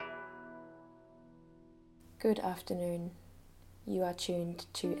Good afternoon. You are tuned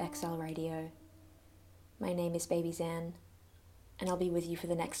to XL Radio. My name is Baby Zan, and I'll be with you for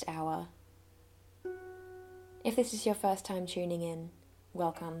the next hour. If this is your first time tuning in,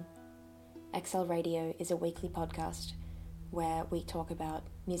 welcome. XL Radio is a weekly podcast where we talk about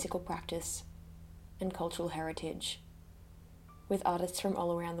musical practice and cultural heritage with artists from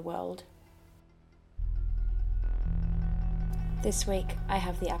all around the world. This week, I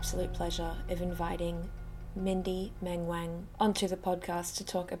have the absolute pleasure of inviting Mindy Meng Wang onto the podcast to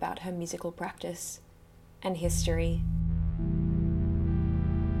talk about her musical practice and history.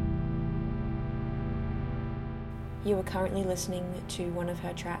 You are currently listening to one of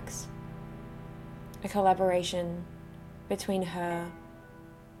her tracks, a collaboration between her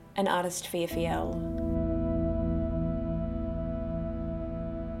and artist Fia Fiel.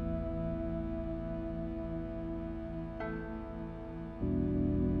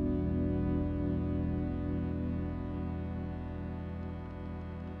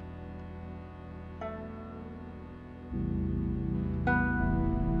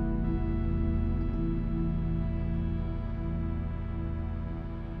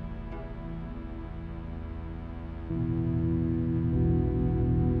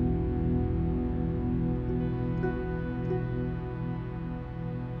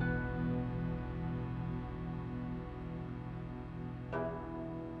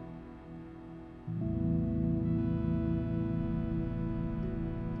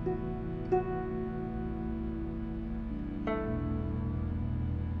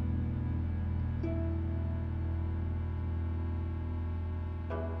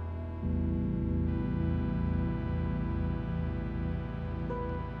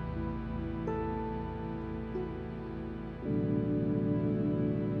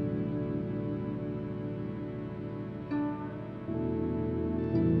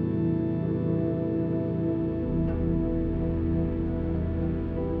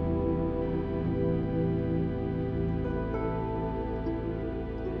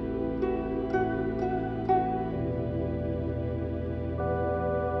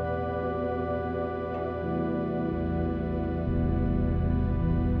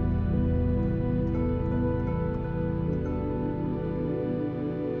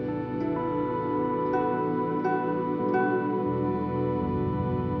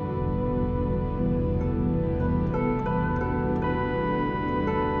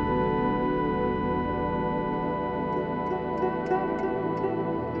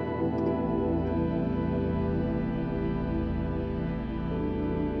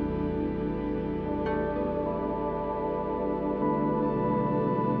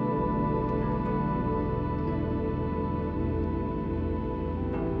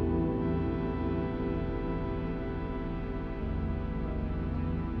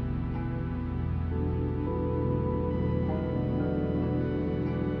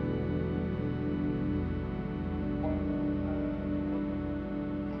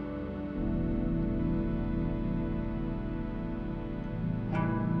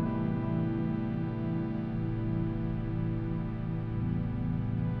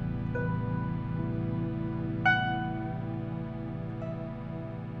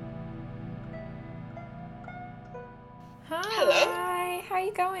 Hi, how are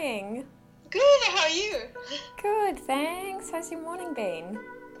you going? Good, how are you? Good, thanks. How's your morning been?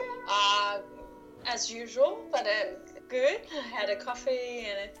 As usual, but good. I had a coffee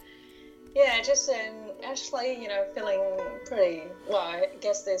and just actually, feeling pretty, well, I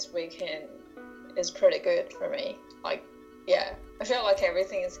guess this weekend is pretty good for me. I feel like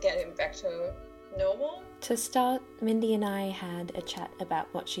everything is getting back to normal. To start, Mindy and I had a chat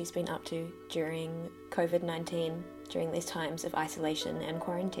about what she's been up to during COVID-19, during these times of isolation and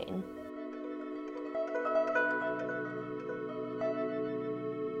quarantine.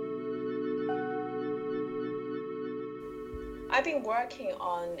 I've been working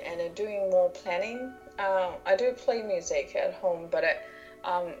on and doing more planning. I do play music at home, but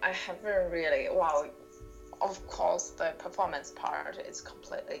I haven't really, well, of course the performance part is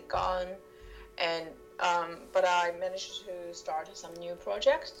completely gone, and but I managed to start some new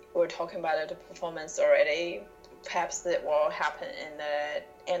projects. We're talking about the performance already. Perhaps that will happen in the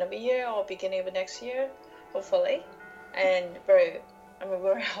end of the year or beginning of next year, hopefully. And I'm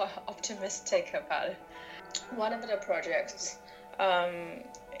very optimistic about it. One of the projects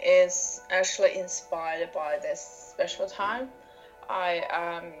is actually inspired by this special time.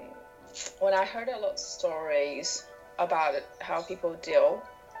 When I heard a lot of stories about how people deal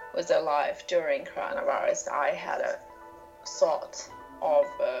with their life during coronavirus, I had a thought of,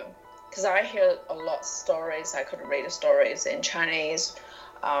 because I hear a lot of stories, I could read stories in Chinese,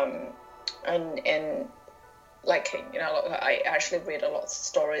 and like, I actually read a lot of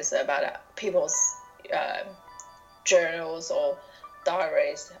stories about people's journals or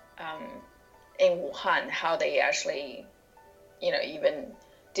diaries in Wuhan, how they actually, even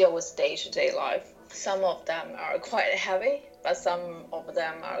deal with day-to-day life. Some of them are quite heavy, but some of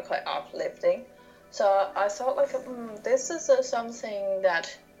them are quite uplifting. So I thought, like, this is something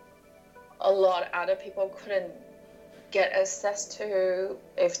that a lot of other people couldn't get access to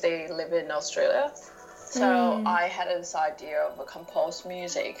if they live in Australia. So I had this idea of a composed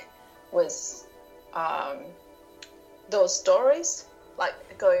music with those stories,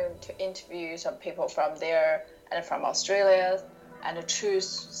 like going to interview some people from there and from Australia, and choose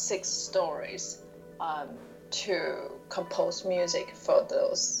 6 stories to compose music for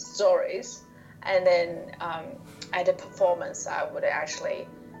those stories. And then at the performance, I would actually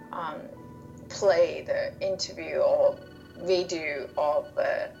play the interview or video of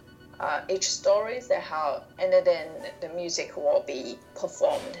each story, and then the music will be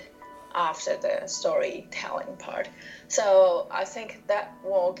performed after the storytelling part. So I think that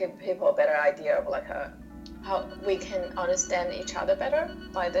will give people a better idea of like how we can understand each other better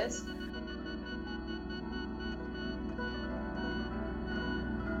by this.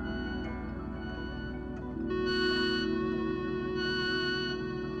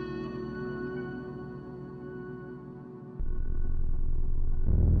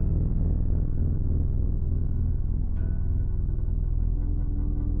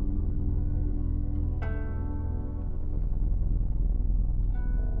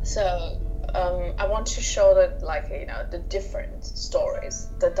 So I want to show that, like, the different stories,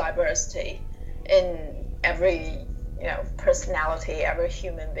 the diversity in every, personality, every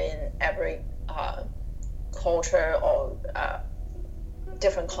human being, every culture or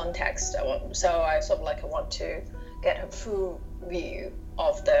different context. So I sort of like want to get a full view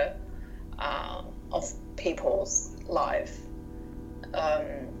of the of people's life,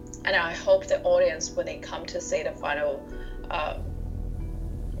 and I hope the audience, when they come to see the final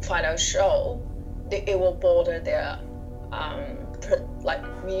show, it will broaden their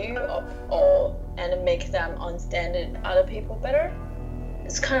view and make them understand other people better.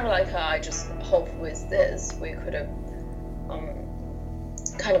 It's kind of like I just hope with this we could have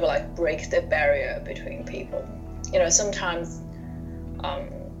kind of like break the barrier between people. Sometimes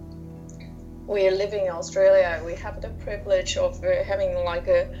we are living in Australia, we have the privilege of having like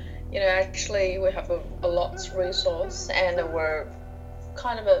actually we have a lot of resource, and we're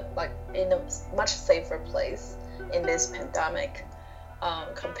kind of in a much safer place in this pandemic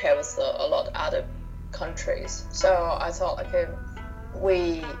compared with a lot of other countries. So I thought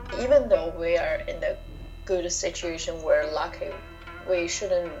even though we are in a good situation, we're lucky, we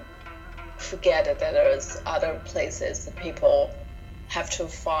shouldn't forget that there's other places that people have to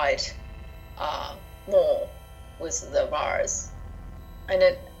fight more with the virus. And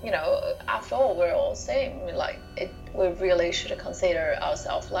after all, we're all same. We really should consider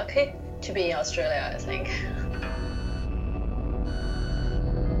ourselves lucky to be in Australia, I think.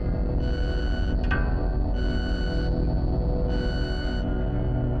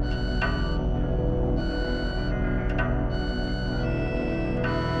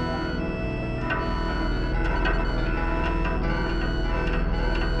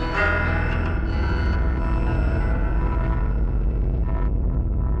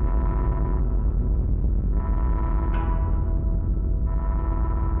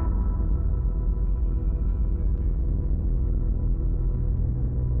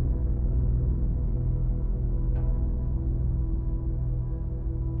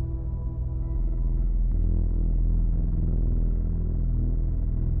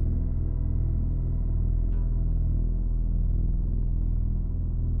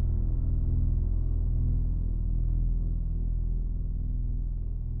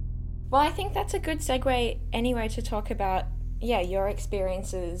 Well, I think that's a good segue anyway to talk about, your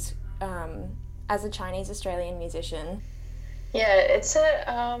experiences as a Chinese Australian musician. Yeah, it's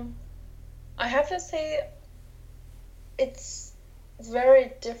I have to say, it's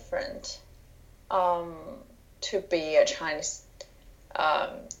very different to be a Chinese,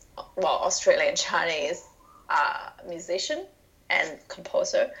 Australian Chinese musician and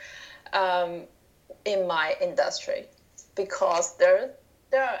composer in my industry, because there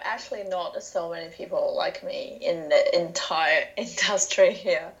are actually not so many people like me in the entire industry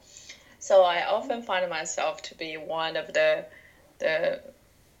here. So I often find myself to be one of the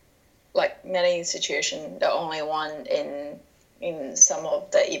many situations, the only one in some of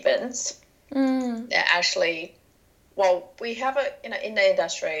the events. Actually, we have in the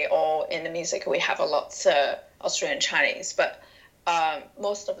industry or in the music, we have a lot of Australian Chinese, but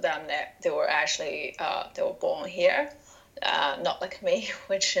most of them they were actually they were born here, not like me,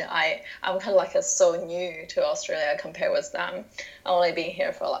 which I'm kind of like so new to Australia compared with them. I've only been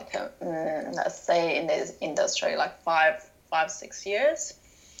here for like let's say in this industry like 6 years.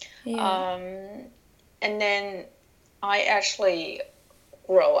 Yeah. And then I actually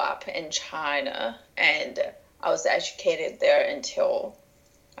grew up in China, and I was educated there until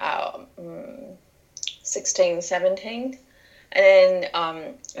 16, 17. And then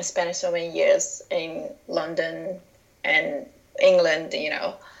I spent so many years in London and England,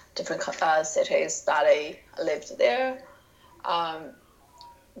 different cities that I lived there.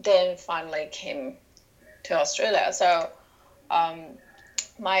 Then finally came to Australia. So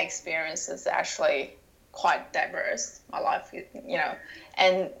my experience is actually quite diverse, my life,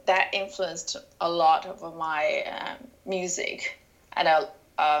 and that influenced a lot of my music, and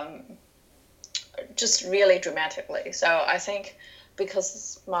just really dramatically. So I think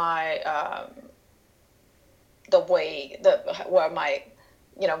because my the way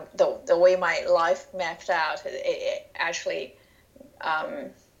my life mapped out, it actually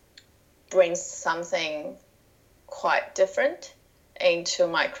brings something quite different into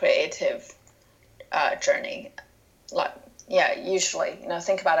my creative journey. Like, yeah, usually,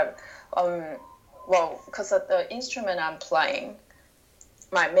 think about it. Well, because the instrument I'm playing,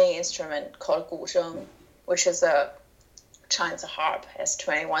 my main instrument called 古筝, which is a Chinese harp, has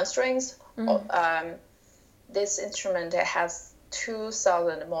 21 strings. This instrument has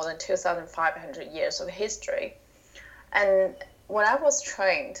more than 2,500 years of history. And when I was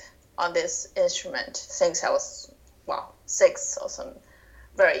trained on this instrument, since I was, 6 or some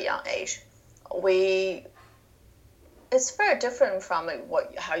very young age, it's very different from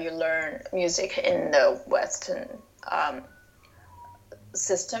how you learn music in the Western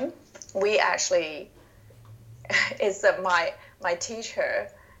system. We actually, it's my teacher,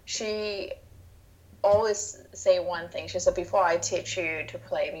 she always say one thing. She said, before I teach you to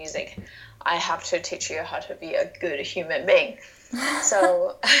play music, I have to teach you how to be a good human being.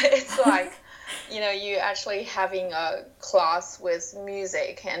 So it's like, you actually having a class with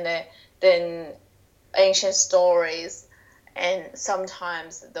music, and then ancient stories, and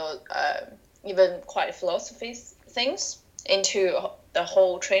sometimes those even quite philosophy things into the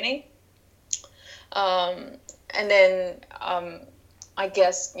whole training. And then I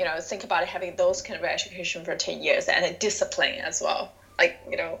guess, think about having those kind of education for 10 years and a discipline as well. Like,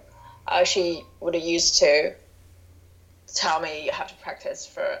 she would have used to tell me you have to practice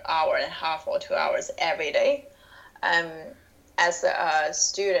for an hour and a half or 2 hours every day. As a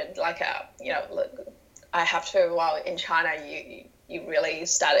student, like, I have to, in China, you really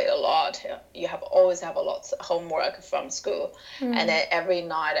study a lot. You always have a lot of homework from school. And then every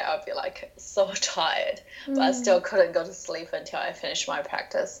night I'll be like so tired, but I still couldn't go to sleep until I finished my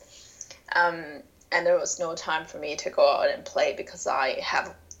practice. And there was no time for me to go out and play because I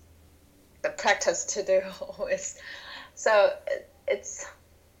have the practice to do always. So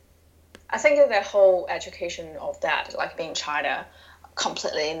I think the whole education of that, like being China,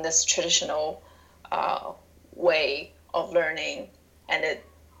 completely in this traditional way of learning, and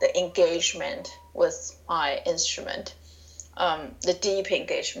the engagement with my instrument, the deep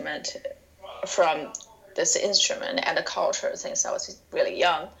engagement from this instrument and the culture since I was really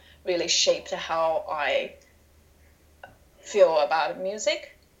young, really shaped how I feel about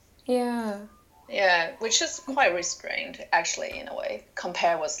music. Yeah. Yeah, which is quite restrained, actually, in a way,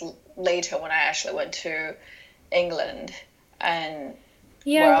 compared with later when I actually went to England and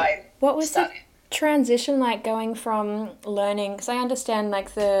where I what was studied. The transition like going from learning, because I understand like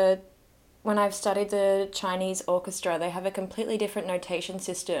when I've studied the Chinese orchestra, they have a completely different notation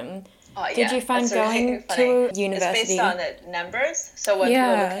system. Did you find going to university? It's based on the numbers. So when people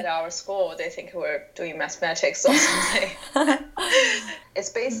look at our school, they think we're doing mathematics or something. It's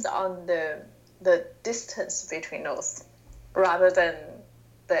based on the distance between notes rather than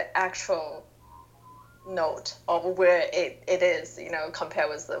the actual note of where it is, compared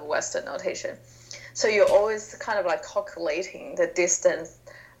with the Western notation. So you're always kind of like calculating the distance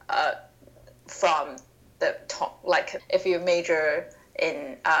from the top. Like if you major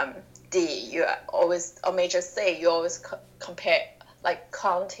in D, you always, or major C, you always compare, like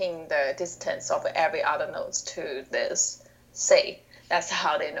counting the distance of every other notes to this C. That's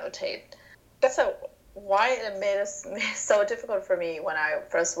how they notate. That's why it made it so difficult for me when I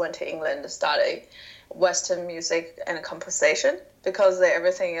first went to England to study Western music and composition, because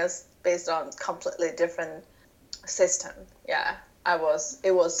everything is based on completely different system. Yeah,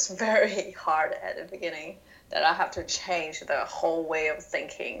 it was very hard at the beginning that I have to change the whole way of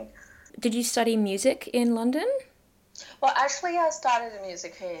thinking. Did you study music in London? Well, actually, I started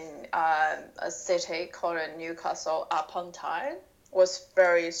music in a city called Newcastle upon Tyne. Was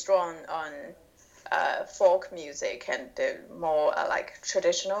very strong on folk music and more like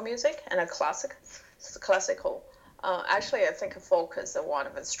traditional music and a classical. Actually, I think folk is one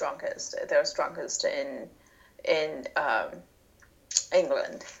of the strongest. They're strongest in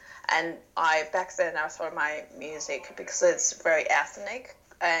England. And I back then I thought my music because it's very ethnic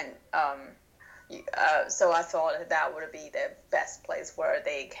and so I thought that would be the best place where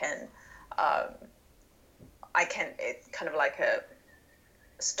they can I can it kind of like a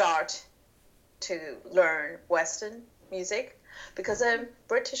start to learn Western music because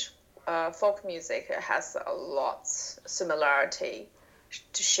British folk music has a lot similarity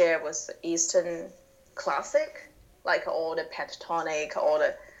to share with Eastern classic, like all the pentatonic, all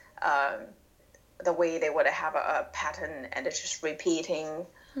the way they would have a pattern and it's just repeating,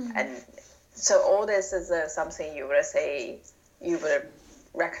 and so all this is something you would say you would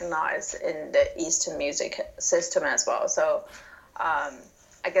recognize in the Eastern music system as well. So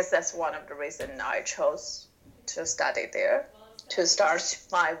I guess that's one of the reasons I chose to study there, to start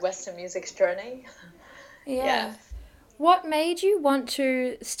my Western music journey. Yeah. What made you want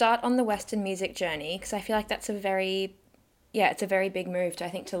to start on the Western music journey? Because I feel like that's it's a very big move to, I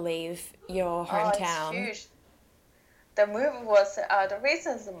think, to leave your hometown. Oh, it's huge. The move was the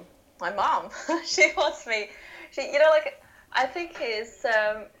reason is my mom. She wants me. Like I think it's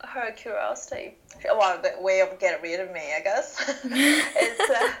her curiosity. Well, the way of getting rid of me, I guess. It's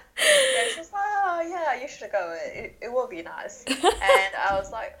yeah. She's like, oh yeah, you should go. It will be nice. And I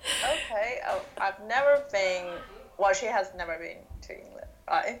was like, okay. I've never been. Well, she has never been to England,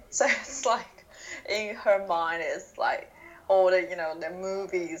 right? So it's like in her mind, it's like all the the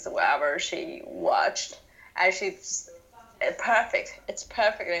movies, whatever she watched, and she's perfect. It's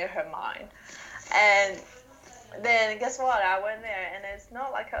perfect in her mind. And then guess what? I went there, and it's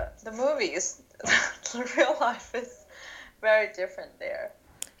not like the movies. The real life is very different there.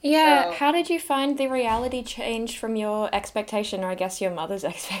 Yeah, So how did you find the reality change from your expectation, or I guess your mother's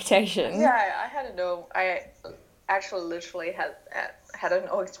expectation? yeah, I had no. I actually literally had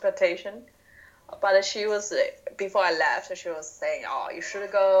no expectation. But she was before I left. She was saying, "Oh, you should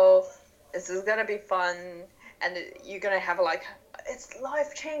go. This is gonna be fun, and you're gonna have like it's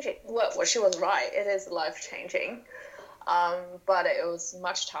life changing." Well, she was right. It is life changing. But it was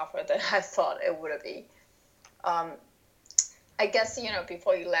much tougher than I thought it would be. Um, I guess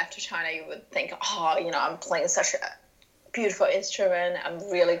before you left to China, you would think, "Oh, I'm playing such a beautiful instrument. I'm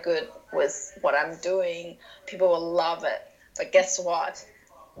really good with what I'm doing. People will love it." But guess what?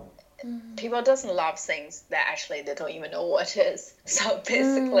 People doesn't love things that actually they don't even know what it is. So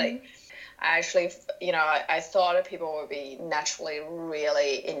basically, I actually, I thought people would be naturally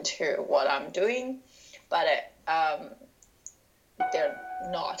really into what I'm doing, but they're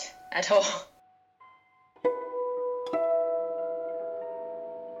not at all.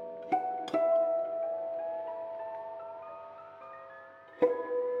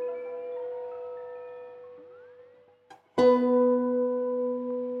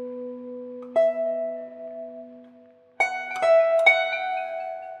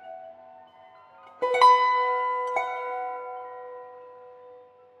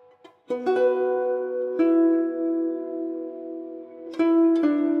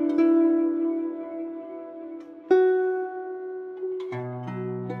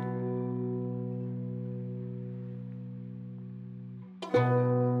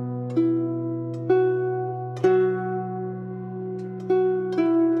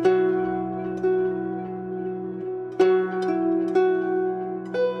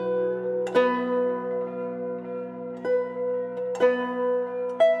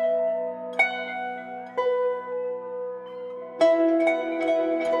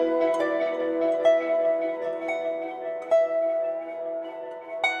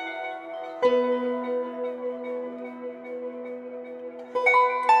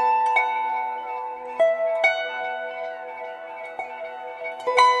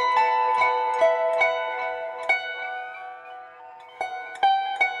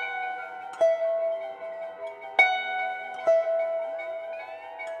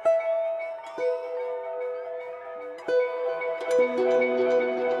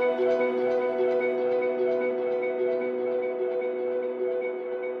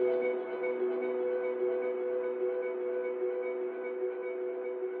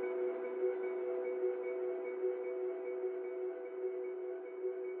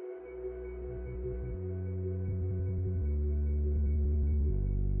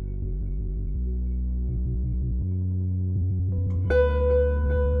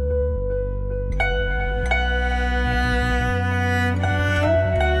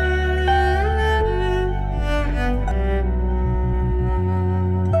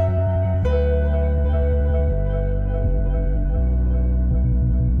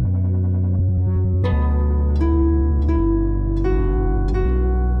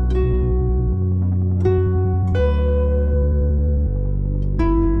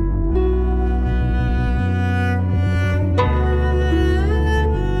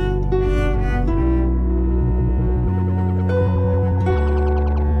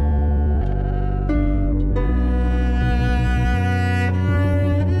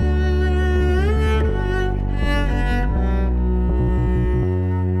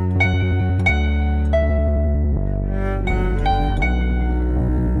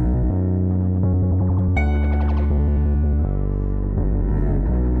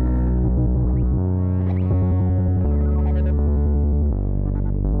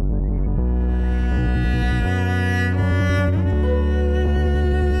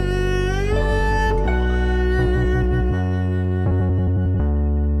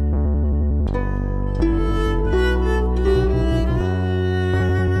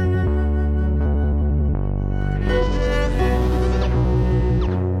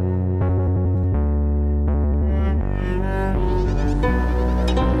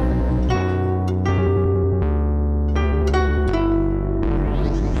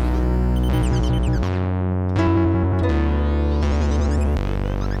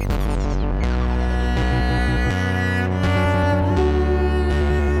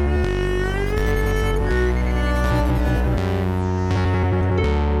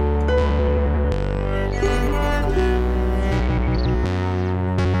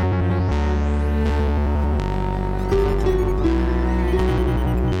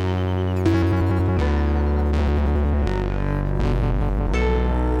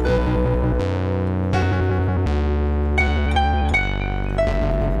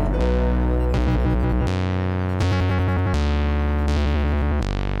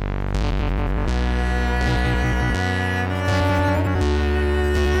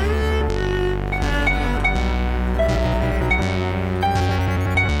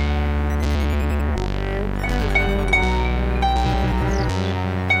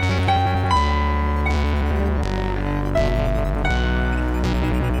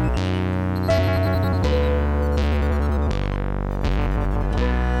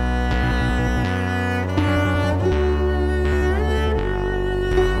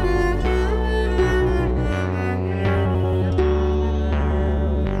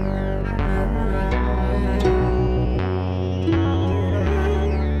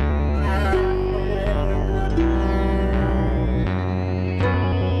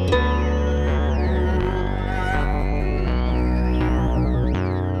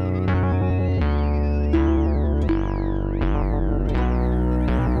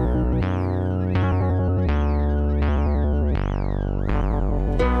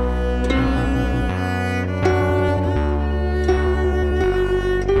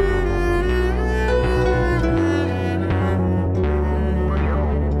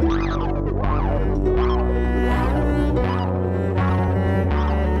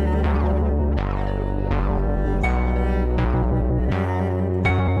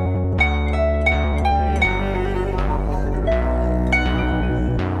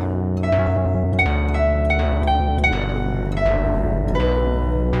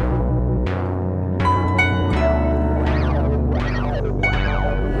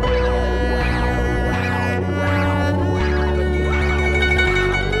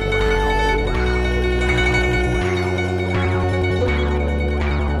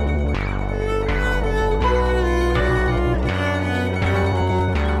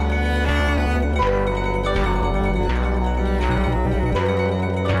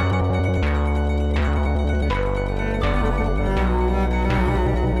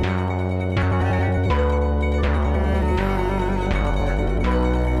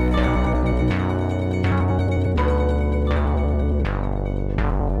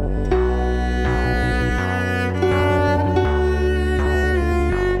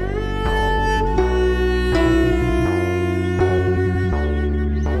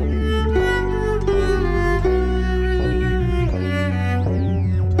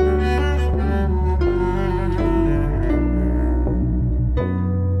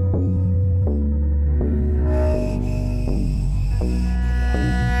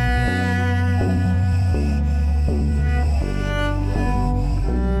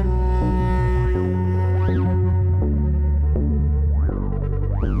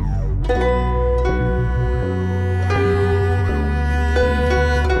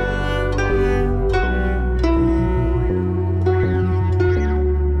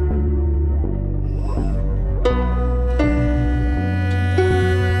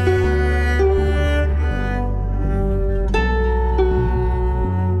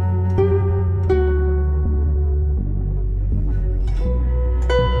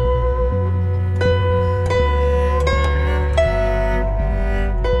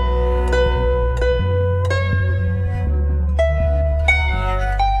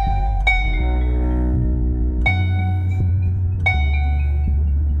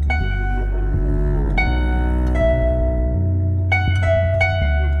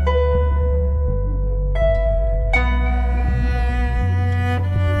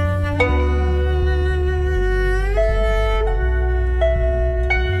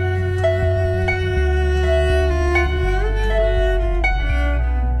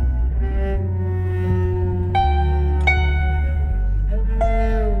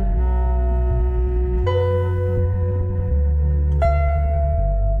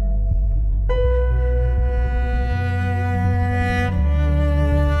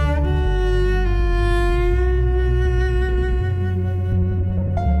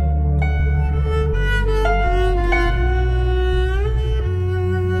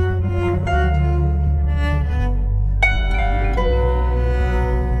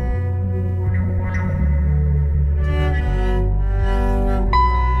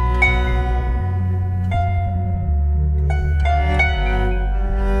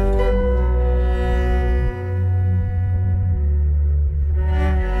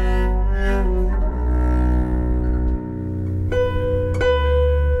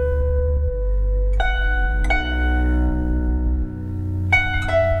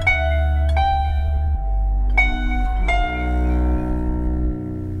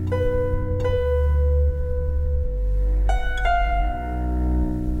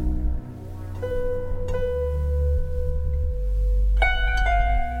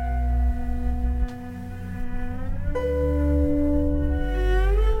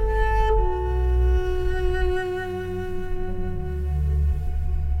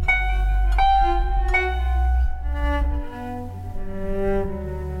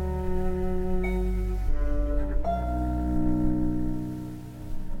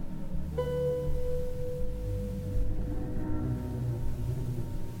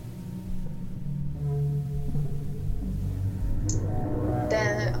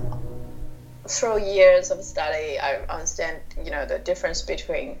 through years of study, I understand, the difference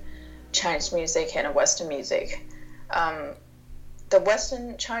between Chinese music and Western music. The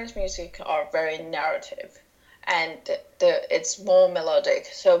Western Chinese music are very narrative, and it's more melodic.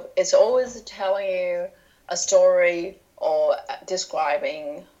 So it's always telling you a story or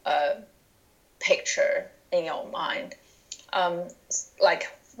describing a picture in your mind.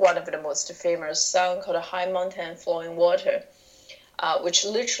 Like one of the most famous song called High Mountain Flowing Water, which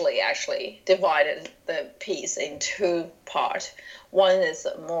literally actually divided the piece in two parts. One is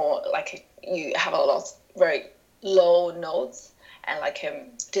more like you have a lot of very low notes and like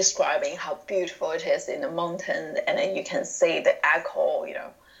describing how beautiful it is in the mountain, and then you can see the echo,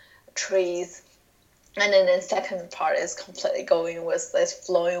 trees. And then the second part is completely going with this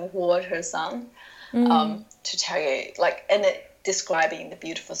flowing water sound, to tell you, like, and it describing the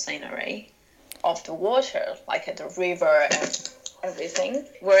beautiful scenery of the water, like the river and everything.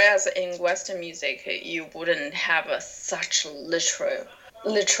 Whereas in Western music, you wouldn't have such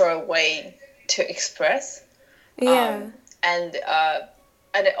literal way to express. Yeah. And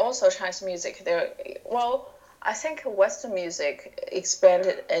also Chinese music, I think Western music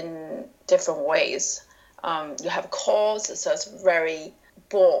expanded in different ways. You have chords, so it's very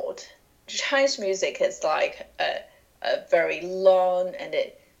broad. Chinese music is like a very long and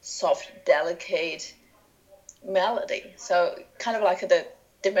a soft, delicate melody. So kind of like the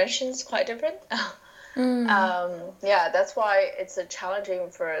dimensions quite different. That's why it's challenging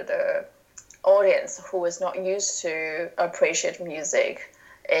for the audience who is not used to appreciate music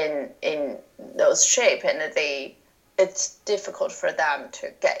in those shape, and it's difficult for them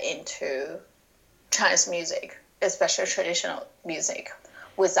to get into Chinese music, especially traditional music,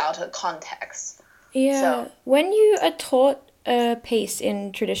 without a context. Yeah. So, when you are taught a piece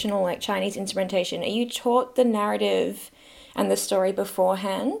in traditional like Chinese instrumentation, are you taught the narrative and the story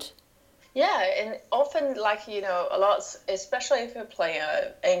beforehand? yeah, and often like a lot, especially if you're playing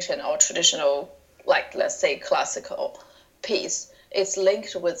an ancient or traditional, like let's say classical piece, it's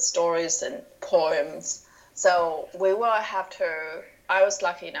linked with stories and poems. So we will have to. I was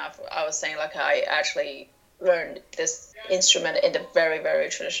lucky enough. I was saying like I actually learned this instrument in a very very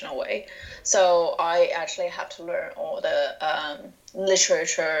traditional way. So I actually have to learn all the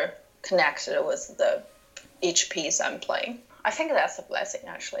literature connected with each piece I'm playing. I think that's a blessing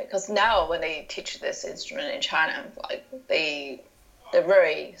actually, because now when they teach this instrument in China, like they're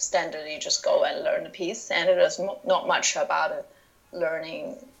very standard. You just go and learn the piece, and there's not much about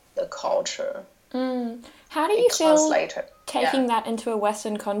learning the culture. How do you feel Later. taking that into a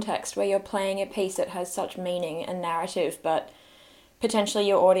Western context where you're playing a piece that has such meaning and narrative, but potentially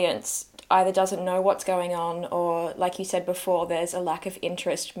your audience either doesn't know what's going on, or like you said before, there's a lack of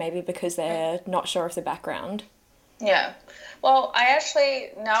interest, maybe because they're not sure of the background? Yeah. Well, I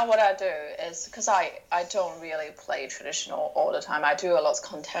actually, now what I do is, because I don't really play traditional all the time. I do a lot of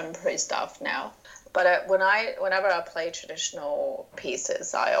contemporary stuff now. But whenever I play traditional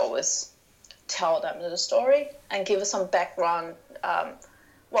pieces, I always tell them the story and give some background.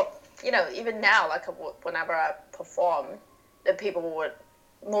 Even now, like whenever I perform,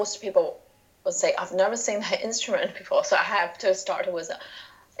 most people would say, I've never seen that instrument before. So I have to start with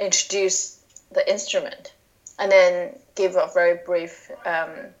introduce the instrument, and then give a very brief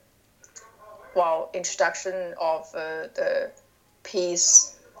introduction of the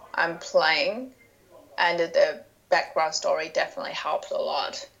piece I'm playing, and the background story definitely helped a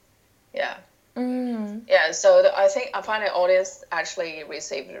lot. Yeah. Yeah, so I find the audience actually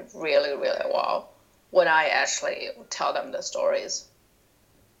received it really, really well when I actually tell them the stories.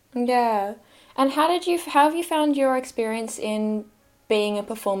 Yeah. And how have you found your experience in being a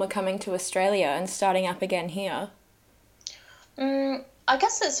performer coming to Australia and starting up again here? I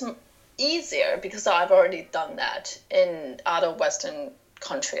guess it's easier because I've already done that in other Western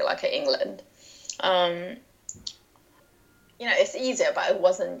country like England. It's easier, but it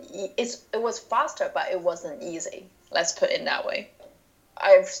wasn't. It was faster, but it wasn't easy. Let's put it that way.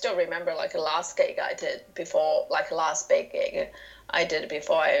 I still remember like the last gig I did before, like last big gig I did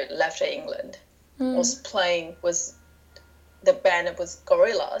before I left England. Was playing with the band was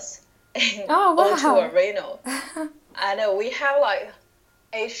Gorillas in O2 Arena. And we have like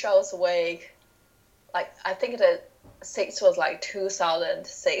 8 shows a week. Like I think the seats was like 2,000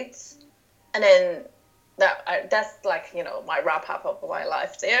 seats, and then that's like my wrap up of my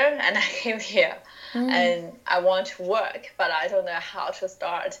life there. And I came here, and I want to work, but I don't know how to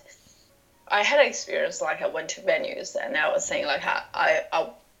start. I had an experience like I went to venues, and I was saying like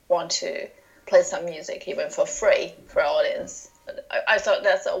I want to play some music even for free for audience. I thought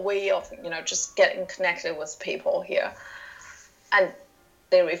that's a way of just getting connected with people here, and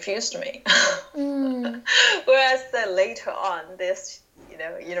they refused me. Mm. Whereas then later on, this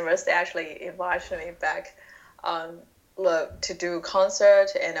university actually invited me back, to do a concert,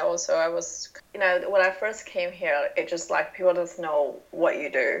 and also I was, when I first came here, it just like people don't know what you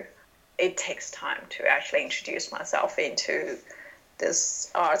do. It takes time to actually introduce myself into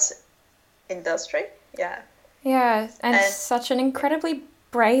this arts industry. Yeah. Yeah, and And such an incredibly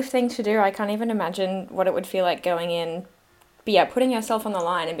brave thing to do. I can't even imagine what it would feel like going in. But yeah, putting yourself on the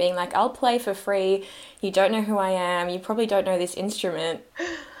line and being like, I'll play for free. You don't know who I am. You probably don't know this instrument.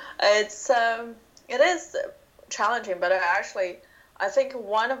 it is challenging, but I think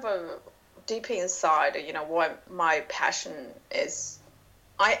one of the deep inside, what my passion is.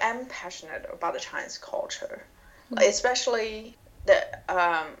 I am passionate about the Chinese culture, especially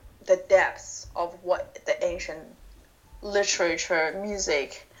the depths of what the ancient literature,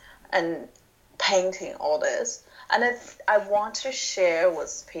 music, and painting, all this. And I want to share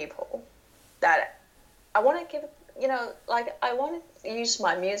with people that I want to give, I want to use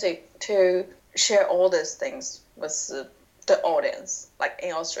my music to share all these things with the audience, like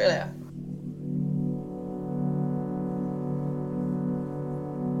in Australia.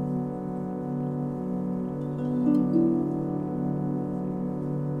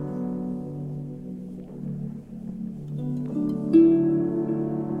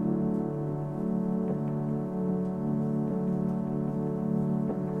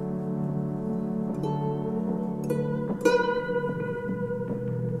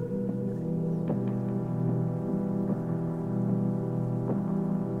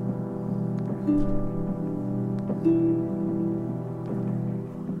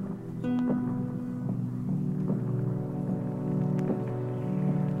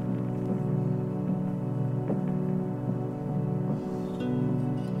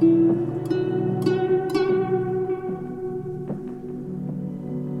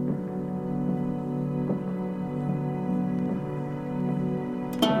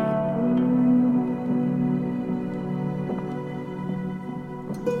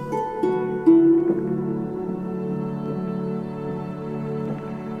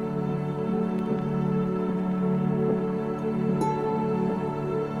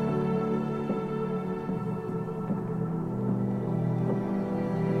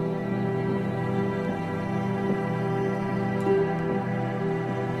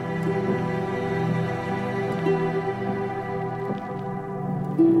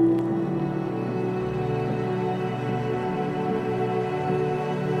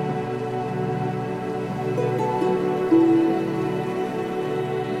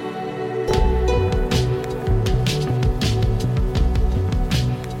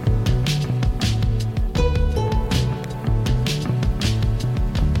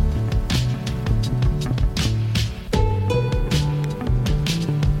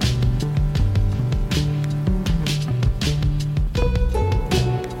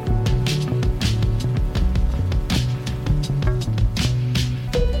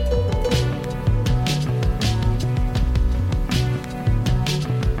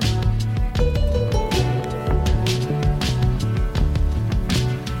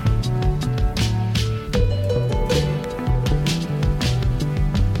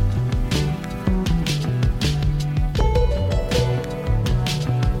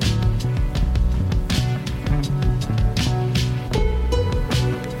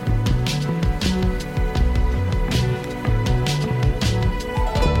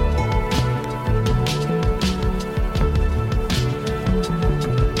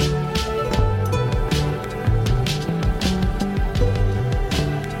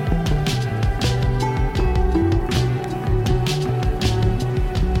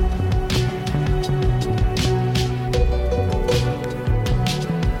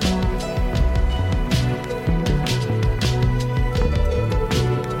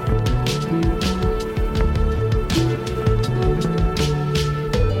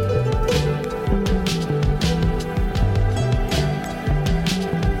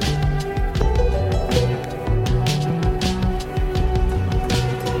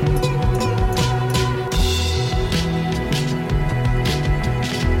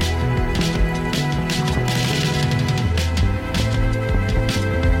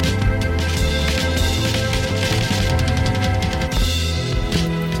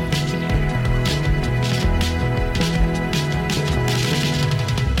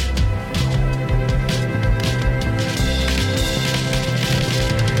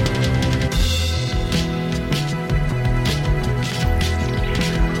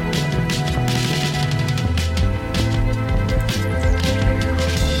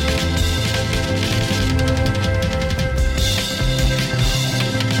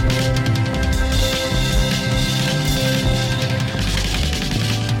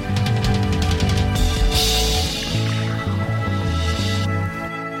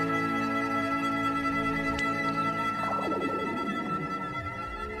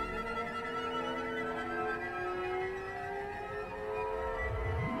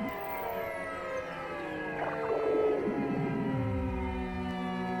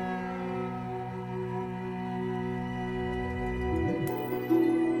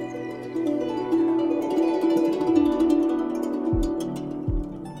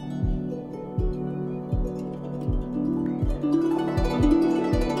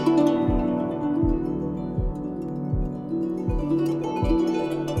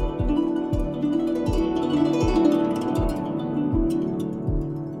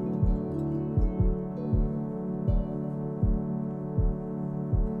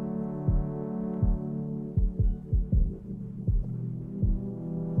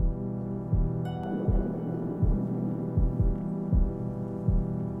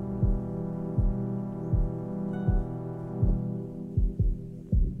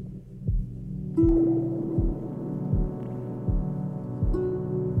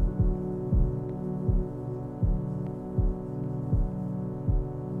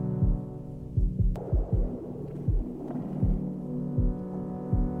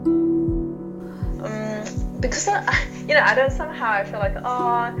 because I don't somehow I feel like,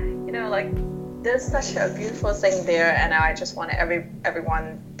 oh, like there's such a beautiful thing there, and I just want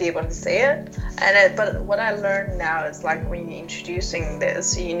everyone be able to see it. But what I learned now is like when you're introducing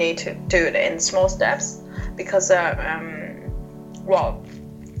this, you need to do it in small steps, because well,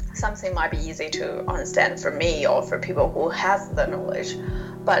 something might be easy to understand for me or for people who have the knowledge,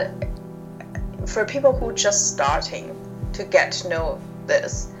 but for people who just starting to get to know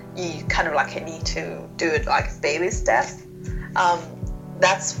this, you kind of like need to do it like baby steps.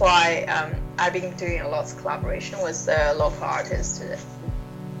 That's why I've been doing a lot of collaboration with local artists,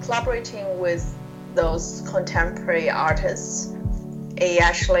 collaborating with those contemporary artists. It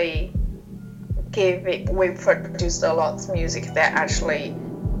actually we produced a lot of music that actually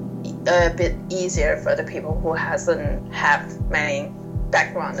a bit easier for the people who hasn't have many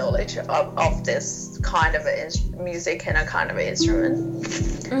background knowledge of this kind of music and a kind of instrument.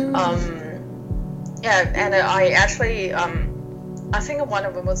 And I actually I think one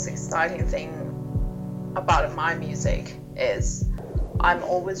of the most exciting thing about my music is I'm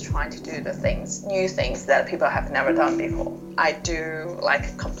always trying to do new things that people have never done before. I do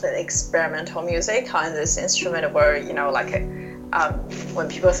like complete experimental music on this instrument where, when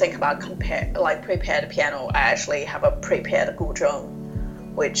people think about prepared piano, I actually have a prepared guzheng,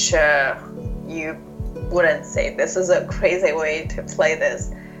 which you wouldn't say this is a crazy way to play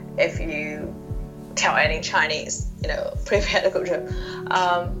this if you tell any Chinese, prepared guzheng.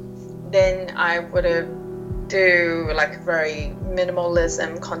 Then I would do like very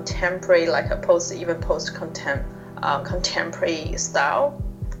minimalism, contemporary, like a contemporary style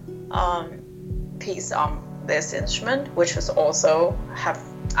piece on this instrument, which is also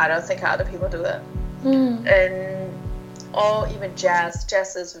I don't think other people do that. And or even jazz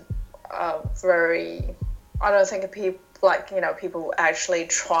is very, I don't think people actually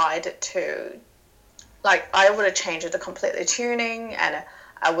tried to, like, I would have changed the completely tuning, and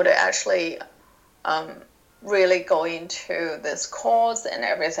I would have actually really go into this chords and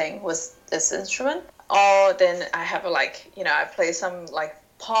everything with this instrument. Or then I have I play some like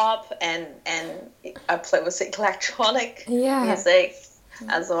pop and I play with electronic music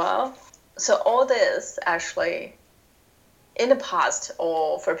as well. So all this actually, in the past,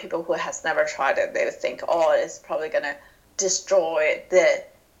 or for people who has never tried it, they would think, oh, it's probably gonna destroy the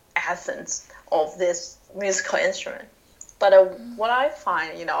essence of this musical instrument. But what I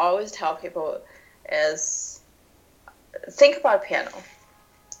find, I always tell people is, think about piano.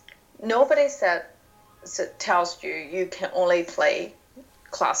 Nobody tells you can only play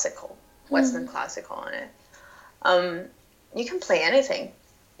classical, Western classical on it. You can play anything.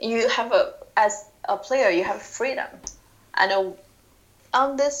 You have as a player, you have freedom. And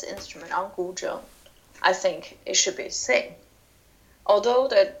on this instrument, on guzheng, I think it should be the same. Although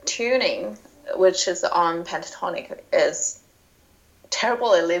the tuning, which is on pentatonic, is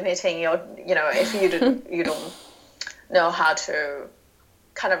terribly limiting if you don't know how to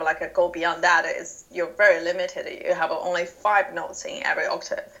kind of like go beyond that, you're very limited. You have only 5 notes in every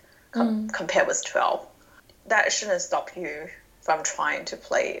octave compared with 12. That shouldn't stop you from trying to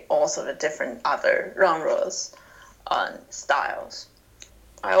play all sort of different other genres and styles.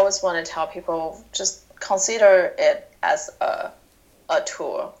 I always want to tell people, just consider it as a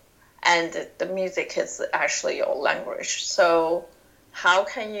tool, and the music is actually your language. So how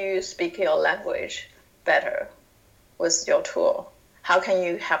can you speak your language better with your tool? How can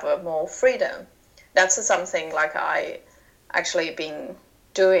you have more freedom? That's something like I actually been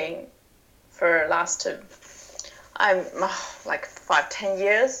doing for last I'm like 5-10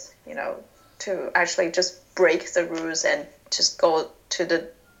 years, to actually just break the rules and just go to the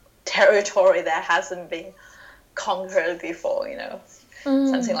territory that hasn't been conquered before,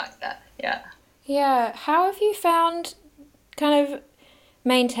 something like that. Yeah. How have you found kind of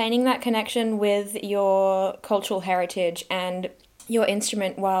maintaining that connection with your cultural heritage and your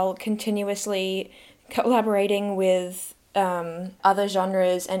instrument while continuously collaborating with other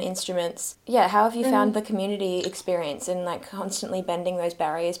genres and instruments? Yeah, how have you found the community experience and like constantly bending those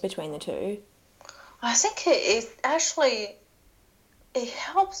barriers between the two? I think it actually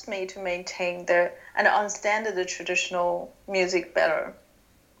helps me to maintain and understand the traditional music better.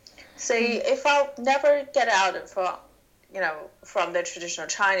 See, if I never get out from the traditional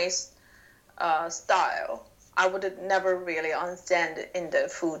Chinese style, I would never really understand in the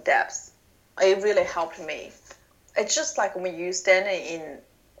full depth. It really helped me. It's just like when you stand in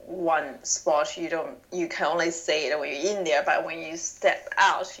one spot, you can only see it when you're in there, but when you step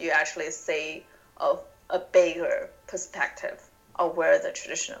out, you actually see a bigger perspective of where the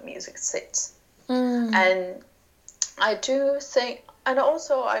traditional music sits. And I do think And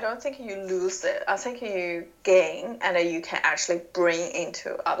also, I don't think you lose it. I think you gain, and then you can actually bring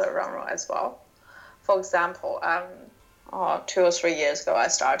into other genre as well. For example, 2 or 3 years ago, I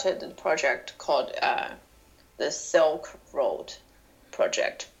started a project called the Silk Road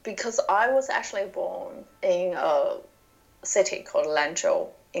Project, because I was actually born in a city called Lanzhou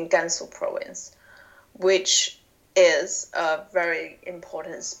in Gansu province, which is a very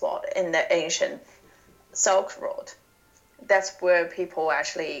important spot in the ancient Silk Road. That's where people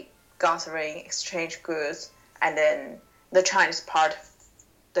actually gathering, exchange goods, and then the Chinese part,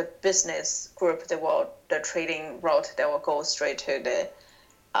 the business group, the trading route, they will go straight to the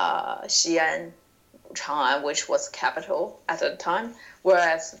Xi'an, Chang'an, which was capital at the time,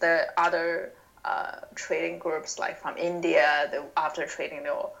 whereas the other trading groups, like from India, after trading,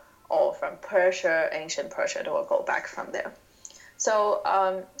 or from Persia, ancient Persia, they will go back from there. So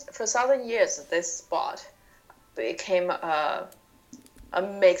for 1,000 years, this spot became a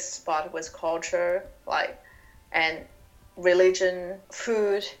mixed spot with culture, and religion,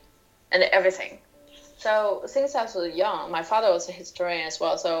 food, and everything. So since I was young, my father was a historian as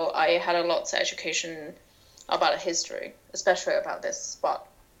well, so I had a lot of education about history, especially about this spot.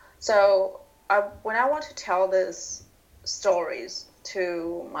 So when I want to tell these stories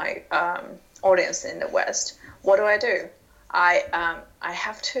to my audience in the West, what do? I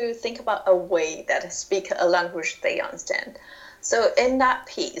have to think about a way that speak a language they understand. So in that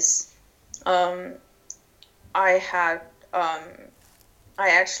piece, I had I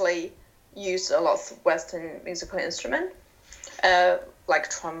actually used a lot of Western musical instrument, like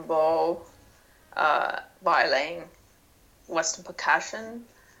trombone, violin, Western percussion,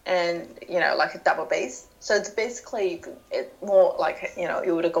 and like a double bass. So it's basically more like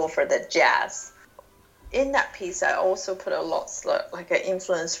you would go for the jazz. In that piece, I also put a lot like an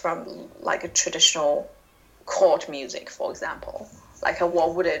influence from like a traditional court music, for example. Like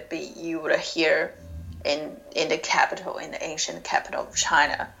what would it be you would hear in the capital, in the ancient capital of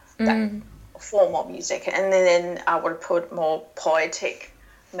China, that form of music, and then I would put more poetic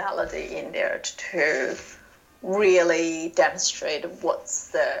melody in there to really demonstrate what's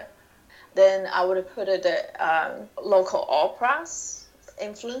the. Then I would put the local operas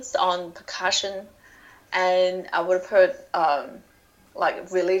influenced on percussion, and I would put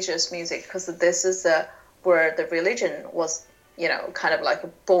like religious music, because this is where the religion was, kind of like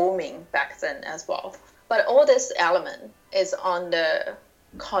booming back then as well. But all this element is on the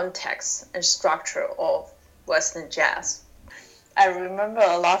context and structure of Western jazz. I remember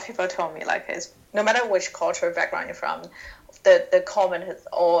a lot of people told me, like, no matter which cultural background you're from, the comment is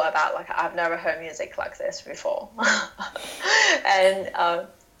all about, like, I've never heard music like this before. And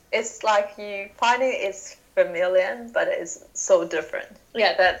it's like you find it's familiar, but it's so different.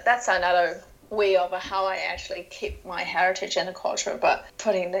 Yeah, that's another way of how I actually keep my heritage and culture, but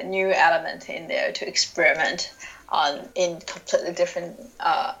putting the new element in there to experiment in completely different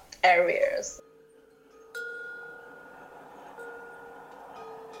areas.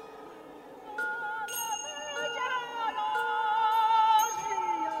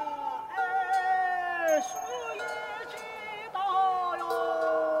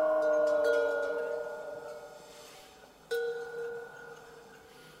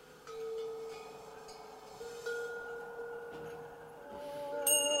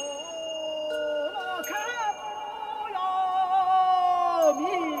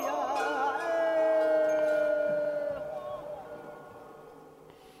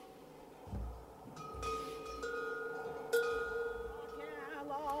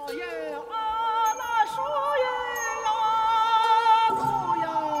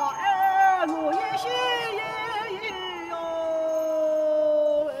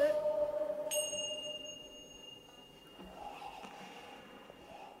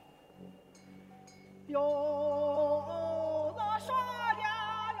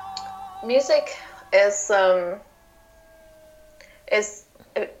 Music is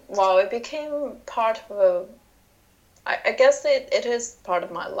it became part of I guess it is part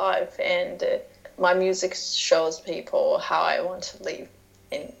of my life, and my music shows people how I want to live,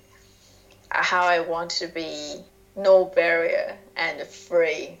 and how I want to be no barrier and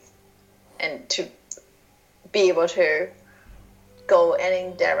free, and to be able to go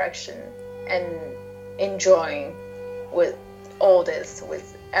any direction and enjoying with all this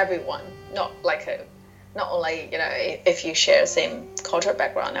with everyone, not only if you share the same cultural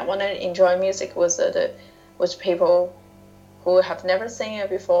background. I want to enjoy music with people who have never seen it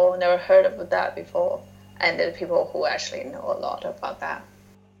before, never heard of that before, and the people who actually know a lot about that.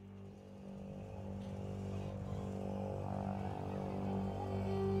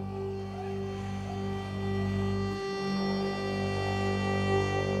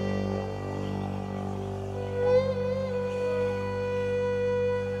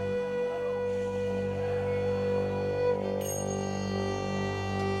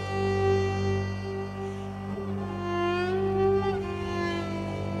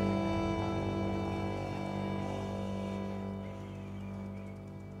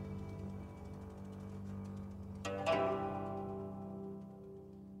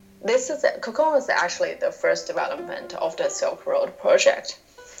 Cocoon is actually the first development of the Silk Road project,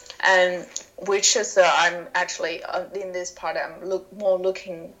 and which is I'm actually in this part I'm more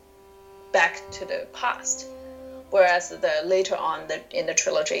looking back to the past, whereas later on in the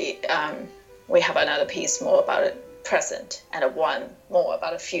trilogy we have another piece more about the present and one more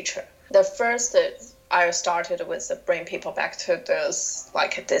about the future. The first I started with bring people back to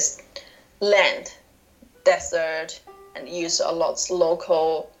this land, desert, and use a lot of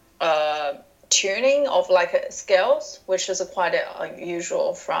local tuning of scales, which is quite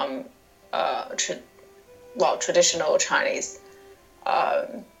unusual from traditional Chinese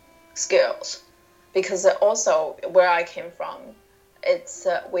scales. Because also where I came from, it's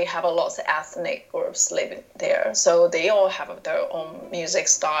we have a lot of ethnic groups living there, so they all have their own music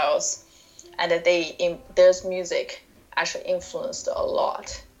styles, and there's music actually influenced a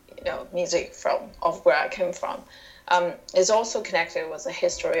lot. Music of where I came from. Is also connected with the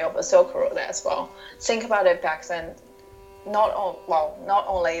history of the Silk Road as well. Think about it back then. Not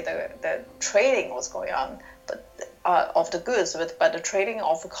only the trading was going on, but of the goods, but the trading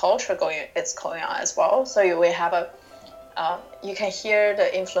of culture going on as well. So we have you can hear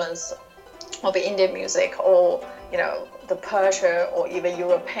the influence of Indian music, or the Persian, or even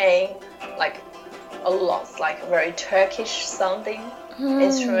European, like a lot, like very Turkish sounding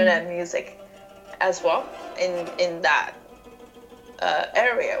instrument and music as well in that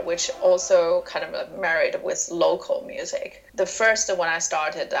area, which also kind of married with local music. The first, when I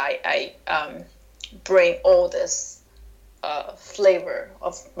started, I bring all this flavor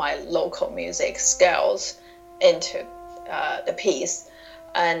of my local music scales into the piece,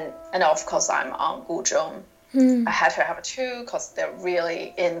 and of course I'm on guzheng. I had to have two because they're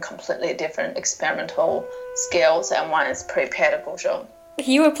really in completely different experimental scales, and one is prepared guzheng.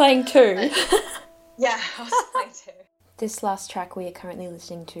 You were playing too. Yeah, I was playing too. This last track we are currently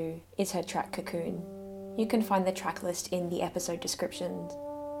listening to is her track Cocoon. You can find the track list in the episode description,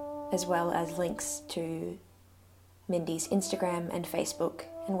 as well as links to Mindy's Instagram and Facebook,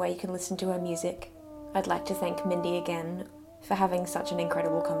 and where you can listen to her music. I'd like to thank Mindy again for having such an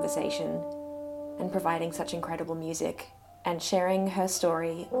incredible conversation and providing such incredible music and sharing her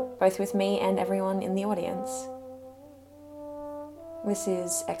story both with me and everyone in the audience. This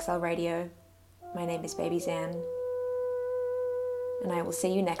is XL Radio. My name is Baby Zan, and I will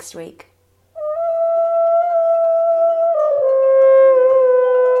see you next week.